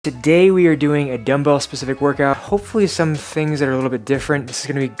Today we are doing a dumbbell specific workout, hopefully some things that are a little bit different. This is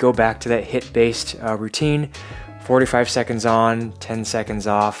going to go back to that HIIT based routine, 45 seconds on, 10 seconds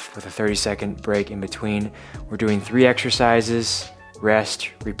off with a 30-second break in between. We're doing 3 exercises,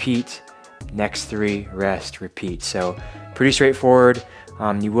 rest, repeat, next 3, rest, repeat. So pretty straightforward.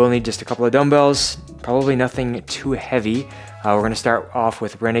 You will need just a couple of dumbbells, probably nothing too heavy. We're going to start off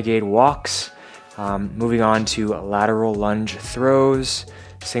with renegade walks, moving on to lateral lunge throws,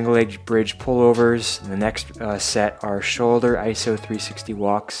 single leg bridge pullovers. The next set are shoulder ISO 360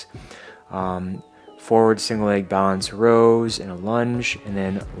 walks, forward single leg balance rows and a lunge, and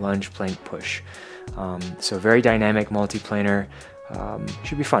then lunge plank push. So very dynamic, multiplanar,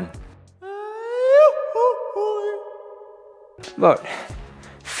 should be fun. About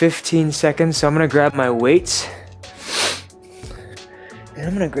 15 seconds, so I'm gonna grab my weights and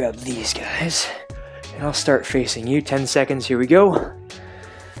I'm gonna grab these guys and I'll start facing you. 10 seconds, here we go.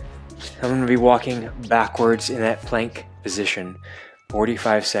 I'm going to be walking backwards in that plank position.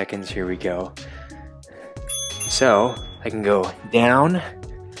 45 seconds, here we go. So I can go down,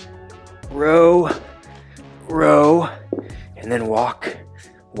 row, row, and then walk,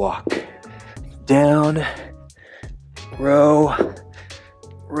 walk. Down, row,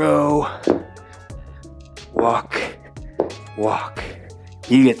 row, walk, walk.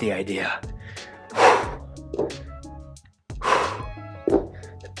 You get the idea.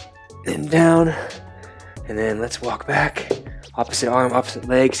 Then down, and then let's walk back. Opposite arm, opposite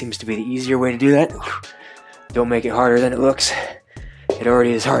leg seems to be the easier way to do that. Don't make it harder than it looks. It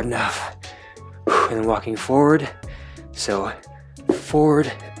already is hard enough. And then walking forward. So forward,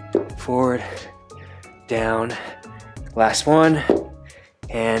 forward, down. Last one,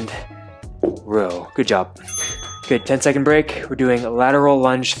 and row. Good job. Good, 10-second break. We're doing lateral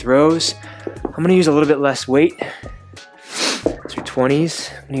lunge throws. I'm gonna use a little bit less weight.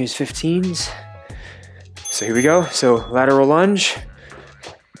 20s, I'm gonna use 15s. So here we go. So lateral lunge,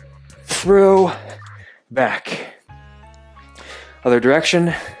 throw, back. Other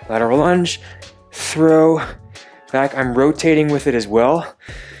direction, lateral lunge, throw, back. I'm rotating with it as well.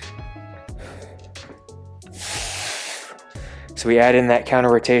 So we add in that counter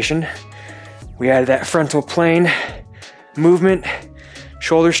rotation. We add that frontal plane movement,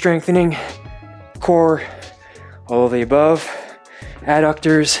 shoulder strengthening, core, all of the above.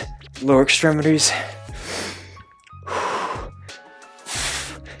 Adductors, lower extremities.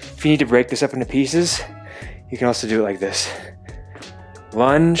 If you need to break this up into pieces, you can also do it like this.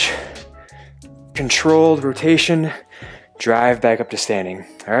 Lunge, controlled rotation, drive back up to standing.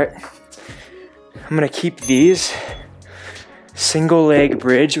 All right. I'm gonna keep these. Single leg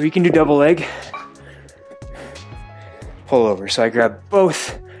bridge, or you can do double leg. Pull over. So I grab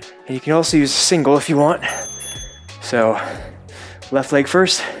both, and you can also use single if you want. So left leg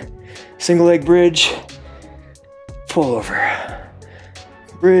first, single leg bridge, pull over,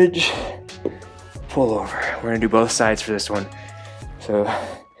 bridge, pull over. We're gonna do both sides for this one. So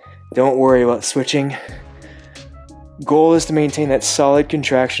don't worry about switching. Goal is to maintain that solid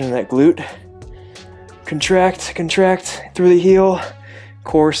contraction in that glute. Contract, contract through the heel,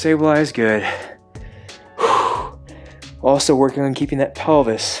 core stabilize, good. Also working on keeping that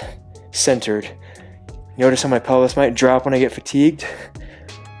pelvis centered. Notice how my pelvis might drop when I get fatigued.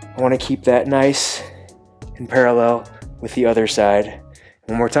 I want to keep that nice and parallel with the other side.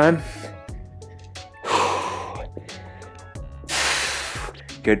 One more time.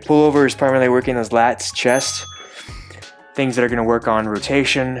 Good. Pullover is primarily working those lats, chest. Things that are going to work on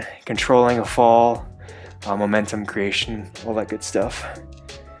rotation, controlling a fall, momentum creation, all that good stuff.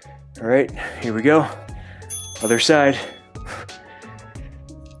 All right, here we go. Other side.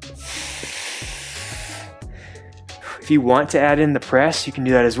 If you want to add in the press, you can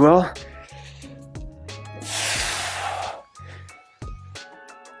do that as well.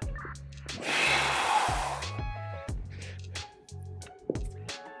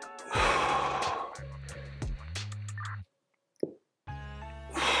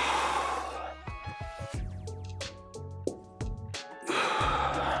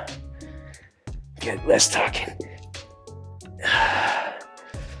 Good, less talking.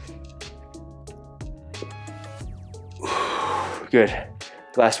 Good.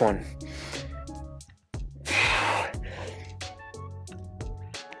 Last one.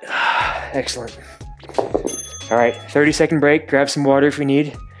 Excellent. All right, 30-second break. Grab some water if you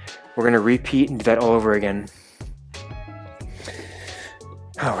need. We're gonna repeat and do that all over again.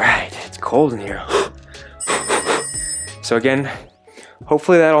 All right, it's cold in here. So again,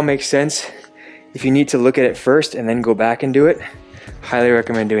 hopefully that all makes sense. If you need to look at it first and then go back and do it, highly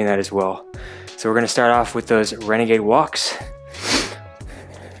recommend doing that as well. So we're gonna start off with those renegade walks.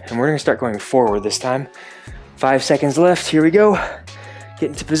 and we're gonna start going forward this time. 5 seconds left, here we go. Get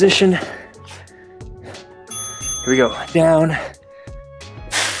into position. Here we go, down,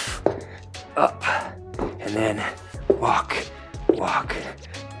 up, and then walk, walk,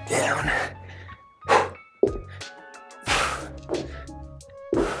 down.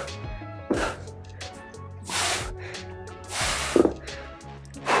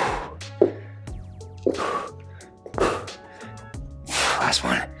 Last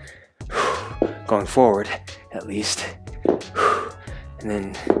one. Going forward, at least. And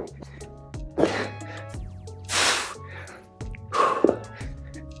then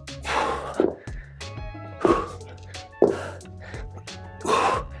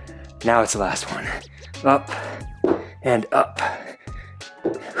now it's the last one. Up and up.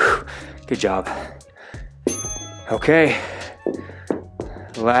 Good job. Okay.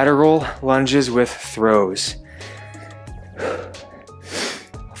 Lateral lunges with throws.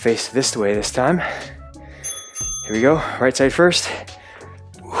 I'll face this way this time. Here we go. Right side first.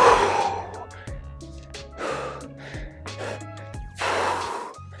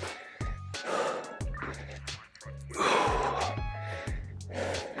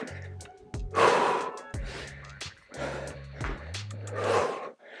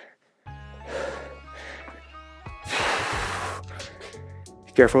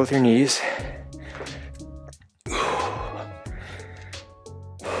 Be careful with your knees.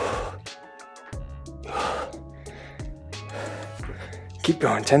 Keep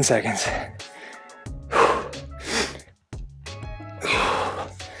going, 10 seconds.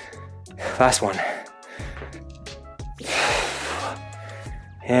 Last one.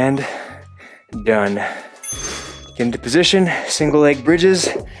 And done. Get into position, single leg bridges.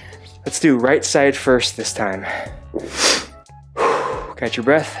 Let's do right side first this time. Catch your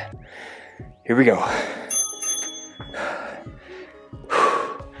breath. Here we go.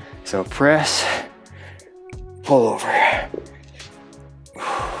 So press, pull over.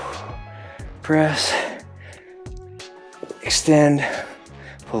 Press, extend,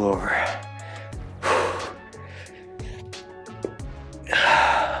 pull over.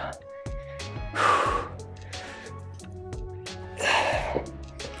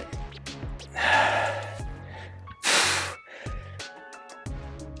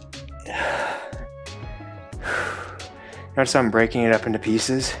 Notice I'm breaking it up into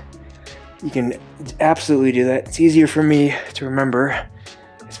pieces. You can absolutely do that. It's easier for me to remember.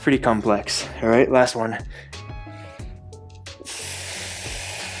 It's pretty complex. All right, last one.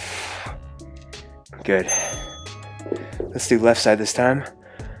 Good. Let's do left side this time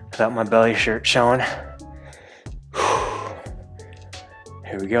without my belly shirt showing.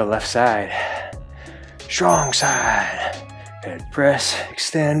 Here we go, left side. Strong side. Good, press,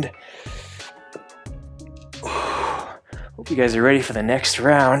 extend. Hope you guys are ready for the next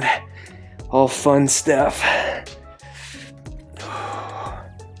round. All fun stuff.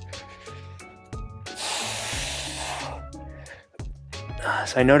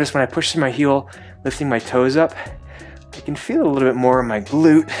 So I notice when I push through my heel, lifting my toes up, I can feel a little bit more in my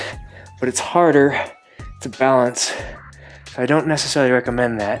glute, but it's harder to balance. So I don't necessarily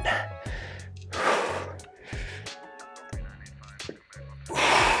recommend that.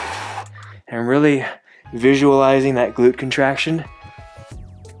 And I'm really visualizing that glute contraction,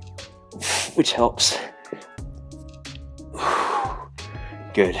 which helps.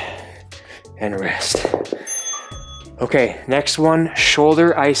 Good. And rest. Okay, next one,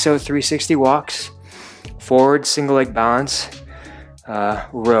 shoulder ISO 360 walks. Forward single leg balance,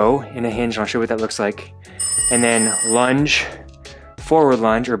 row in a hinge. I'll show you what that looks like. And then lunge, forward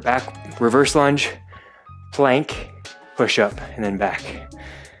lunge or back, reverse lunge, plank, push up, and then back.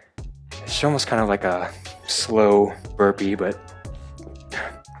 It's almost kind of like a slow burpee, but.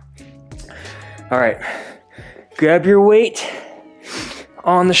 All right, grab your weight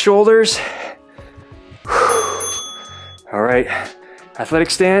on the shoulders. All right, athletic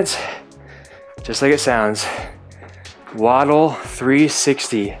stance, just like it sounds. Waddle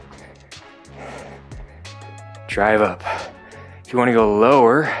 360. Drive up. If you want to go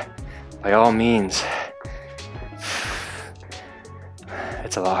lower, by all means.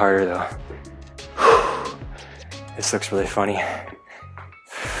 It's a lot harder though. This looks really funny.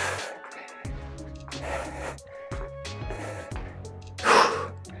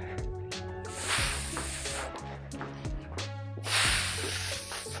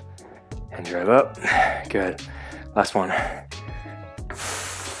 And drive up. Good. Last one.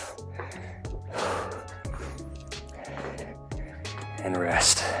 And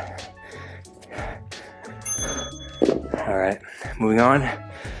rest. All right, moving on.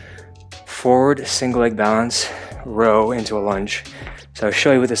 Forward single leg balance, row into a lunge. So I'll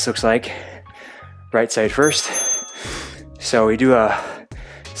show you what this looks like. Right side first. So we do a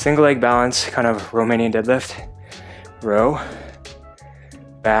single leg balance, kind of Romanian deadlift. Row,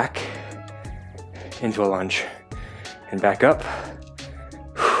 back, into a lunge, and back up.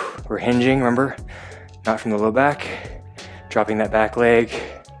 We're hinging, remember? Not from the low back. Dropping that back leg.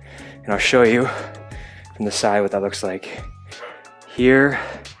 And I'll show you from the side what that looks like. Here,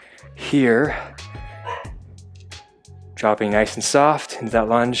 here. Dropping nice and soft into that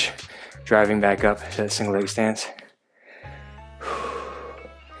lunge. Driving back up to that single leg stance.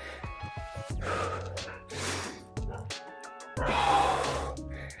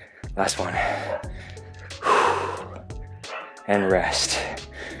 Last one. And rest.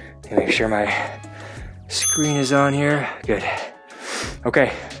 Make sure my screen is on here. Good.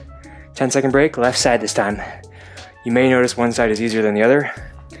 Okay. 10-second break, left side this time. You may notice one side is easier than the other.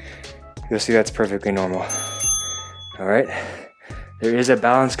 You'll see that's perfectly normal. All right. There is a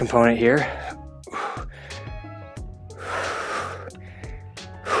balance component here.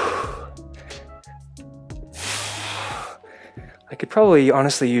 I could probably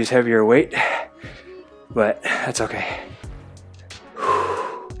honestly use heavier weight, but that's okay.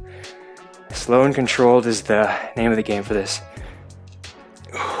 Slow and controlled is the name of the game for this.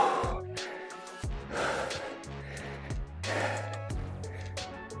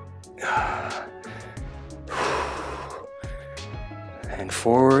 And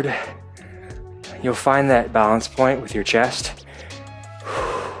forward. You'll find that balance point with your chest.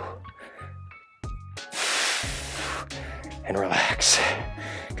 And relax.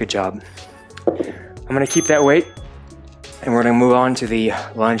 Good job. I'm gonna keep that weight and we're gonna move on to the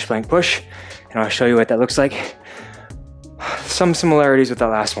lunge plank push and I'll show you what that looks like. Some similarities with that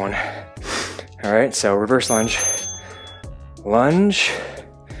last one. All right, so reverse lunge, lunge,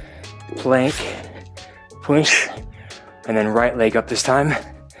 plank, push, and then right leg up this time.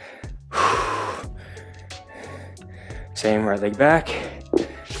 Same, right leg back.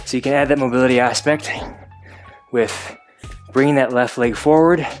 So you can add that mobility aspect with bringing that left leg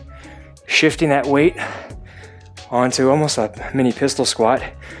forward, shifting that weight onto almost a mini pistol squat,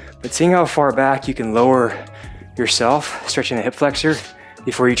 but seeing how far back you can lower yourself, stretching the hip flexor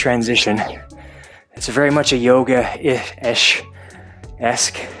before you transition. It's very much a yoga-esque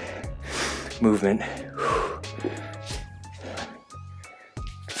movement.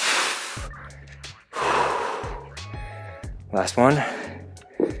 Last one,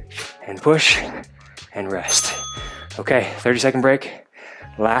 and push, and rest. Okay, 30-second break.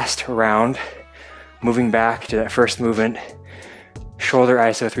 Last round, moving back to that first movement. Shoulder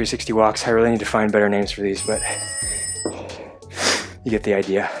ISO 360 walks. I really need to find better names for these, but you get the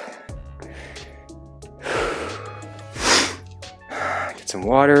idea. Get some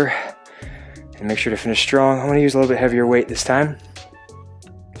water, and make sure to finish strong. I'm gonna use a little bit heavier weight this time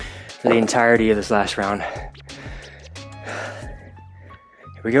for the entirety of this last round.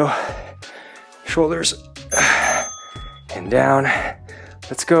 Here we go. Shoulders and down.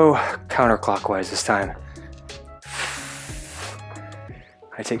 Let's go counterclockwise this time.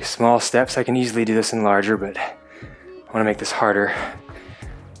 I take small steps. I can easily do this in larger, but I want to make this harder,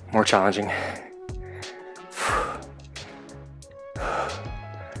 more challenging.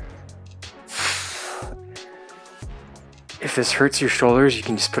 If this hurts your shoulders, you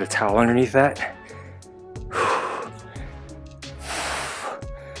can just put a towel underneath that.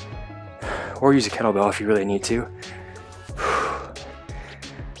 Or use a kettlebell if you really need to.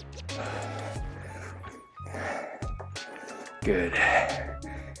 Good.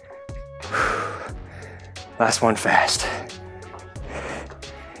 Last one fast.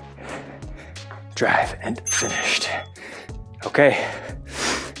 Drive and finished. Okay,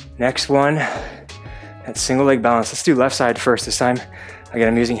 next one, that single leg balance. Let's do left side first this time. Again,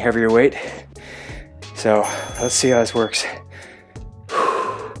 I'm using heavier weight. So let's see how this works.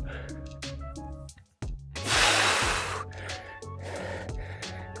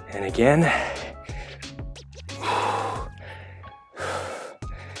 And again.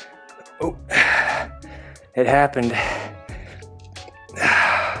 Oh, it happened.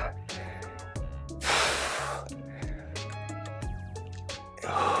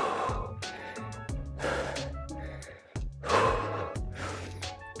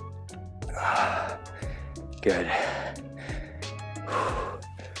 Good.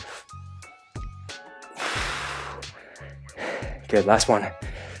 Good, last one.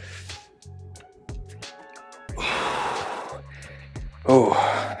 Oh,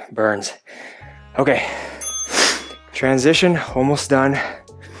 burns. Okay, transition, almost done.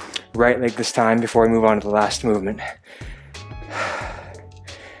 Right leg this time before we move on to the last movement.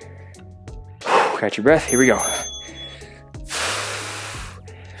 Catch your breath, here we go.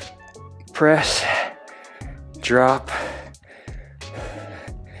 press, drop,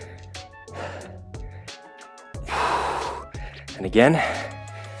 and again.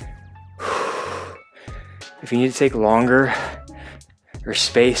 If you need to take longer or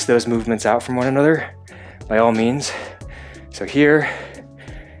space those movements out from one another, by all means. So here,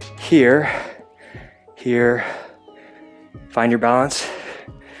 here, here, find your balance,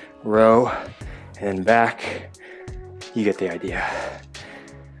 row, and then back. You get the idea.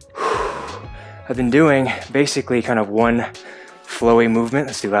 I've been doing basically kind of one flowy movement.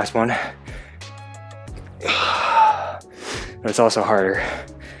 Let's do last one. But it's also harder.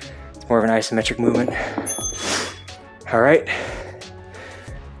 It's more of an isometric movement. All right.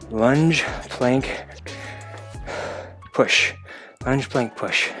 Lunge, plank, push. Lunge, plank,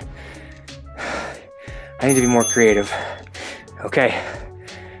 push. I need to be more creative. Okay.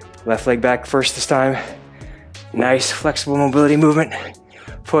 Left leg back first this time. Nice flexible mobility movement.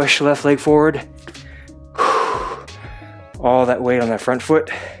 Push left leg forward. All that weight on that front foot.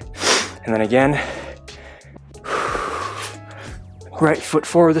 And then again. Right foot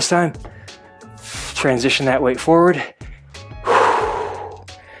forward this time. Transition that weight forward.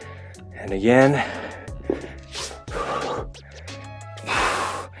 And again.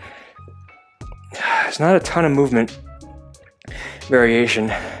 There's not a ton of movement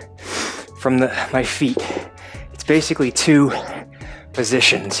variation from my feet. It's basically 2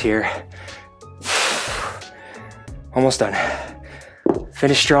 positions here. Almost done.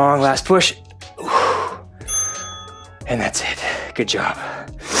 Finish strong, last push. And that's it. Good job.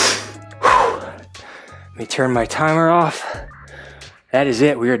 Let me turn my timer off. That is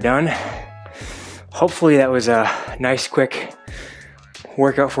it, we are done. Hopefully that was a nice, quick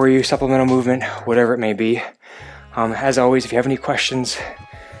workout for you, supplemental movement, whatever it may be. As always, if you have any questions,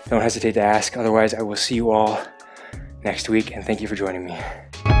 don't hesitate to ask. Otherwise, I will see you all next week, and thank you for joining me.